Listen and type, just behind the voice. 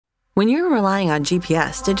When you're relying on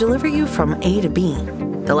GPS to deliver you from A to B,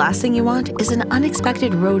 the last thing you want is an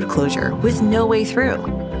unexpected road closure with no way through.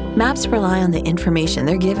 Maps rely on the information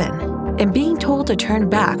they're given, and being told to turn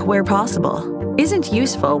back where possible isn't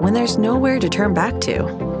useful when there's nowhere to turn back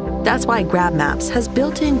to. That's why GrabMaps has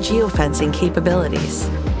built-in geofencing capabilities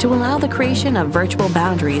to allow the creation of virtual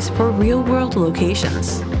boundaries for real-world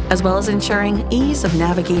locations, as well as ensuring ease of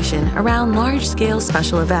navigation around large-scale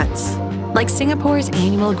special events, like Singapore's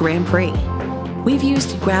annual Grand Prix. We've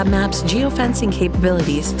used GrabMaps geofencing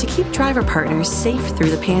capabilities to keep driver partners safe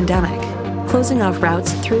through the pandemic, closing off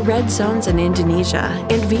routes through red zones in Indonesia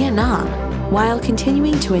and Vietnam, while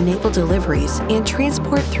continuing to enable deliveries and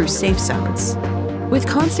transport through safe zones. With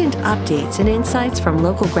constant updates and insights from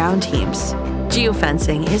local ground teams,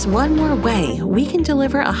 geofencing is one more way we can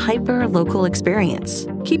deliver a hyper-local experience,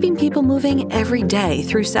 keeping people moving every day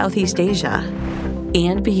through Southeast Asia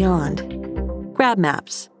and beyond.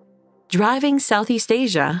 GrabMaps, driving Southeast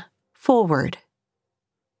Asia forward.